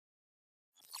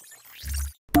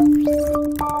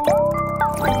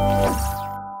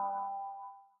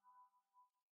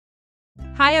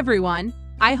Hi everyone,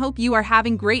 I hope you are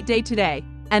having a great day today,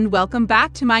 and welcome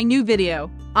back to my new video.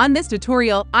 On this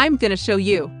tutorial, I'm gonna show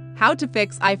you how to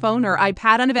fix iPhone or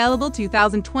iPad Unavailable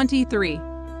 2023.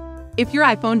 If your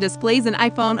iPhone displays an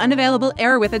iPhone Unavailable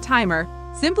error with a timer,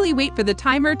 simply wait for the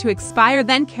timer to expire,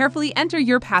 then carefully enter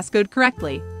your passcode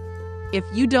correctly. If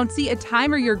you don't see a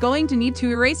timer, you're going to need to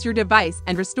erase your device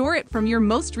and restore it from your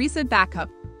most recent backup.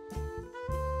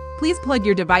 Please plug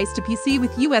your device to PC with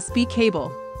USB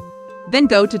cable. Then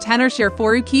go to Tenorshare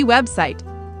 4U website.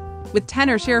 With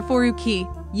Tenorshare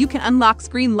 4U, you can unlock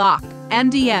screen lock,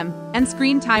 MDM, and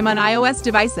screen time on iOS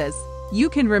devices. You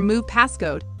can remove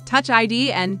passcode, Touch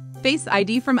ID, and Face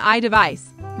ID from iDevice.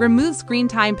 Remove screen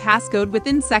time passcode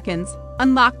within seconds.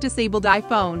 Unlock disabled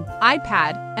iPhone,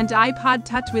 iPad, and iPod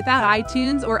Touch without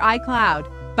iTunes or iCloud.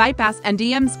 Bypass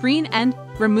MDM screen and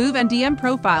remove MDM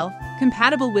profile,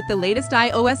 compatible with the latest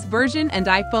iOS version and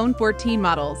iPhone 14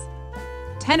 models.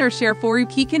 Tenorshare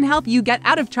 4U can help you get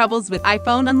out of troubles with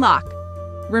iPhone unlock.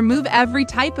 Remove every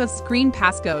type of screen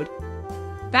passcode.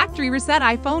 Factory reset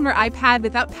iPhone or iPad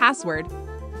without password.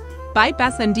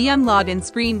 Bypass MDM login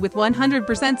screen with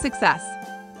 100% success.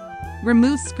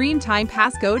 Remove screen time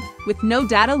passcode with no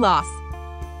data loss.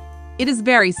 It is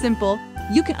very simple.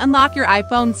 You can unlock your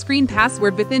iPhone screen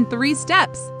password within 3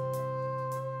 steps.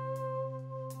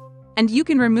 And you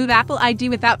can remove Apple ID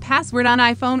without password on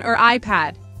iPhone or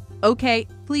iPad. Okay,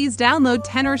 please download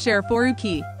Tenorshare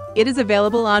 4U. It is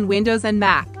available on Windows and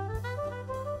Mac.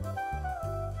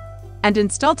 And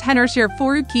install Tenorshare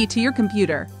 4U to your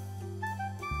computer.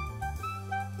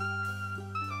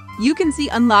 You can see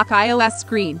Unlock iOS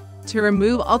screen. To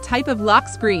remove all type of lock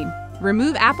screen,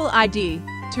 remove Apple ID.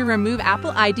 To remove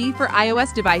Apple ID for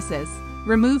iOS devices,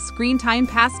 remove screen time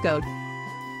passcode,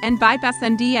 and bypass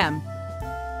MDM.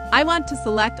 I want to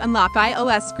select Unlock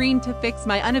iOS screen to fix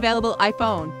my unavailable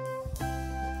iPhone.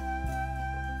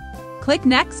 Click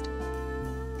Next.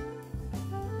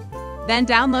 Then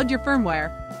download your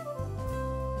firmware.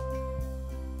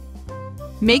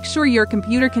 Make sure your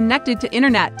computer connected to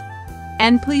internet.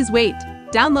 And please wait,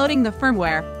 downloading the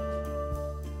firmware.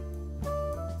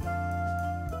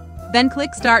 Then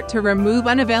click Start to remove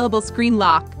unavailable screen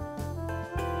lock.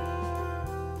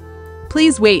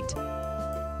 Please wait.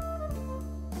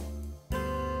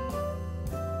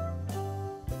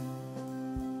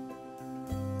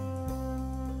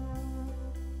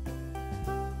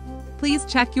 Please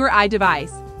check your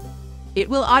iDevice. It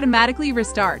will automatically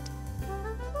restart.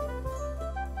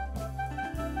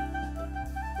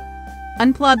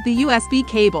 Unplug the USB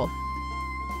cable.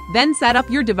 Then set up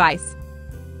your device.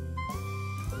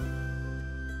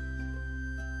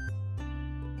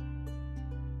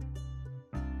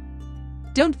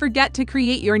 Don't forget to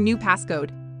create your new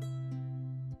passcode.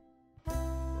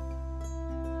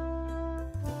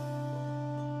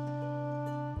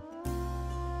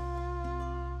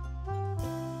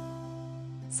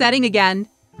 Setting again.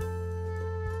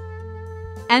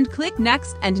 And click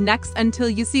Next and Next until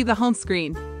you see the home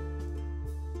screen.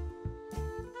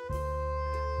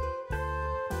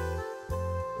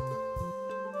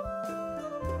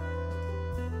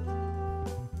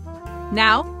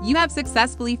 Now, you have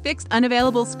successfully fixed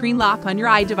unavailable screen lock on your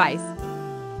iDevice.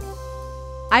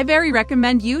 I very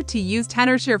recommend you to use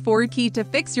Tenorshare 4U to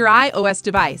fix your iOS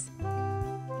device.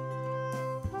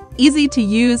 Easy to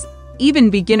use, even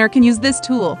beginner can use this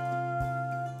tool.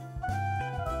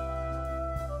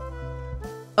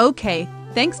 Okay,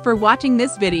 thanks for watching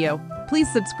this video.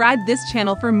 Please subscribe this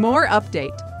channel for more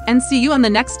update, and see you on the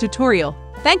next tutorial.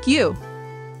 Thank you.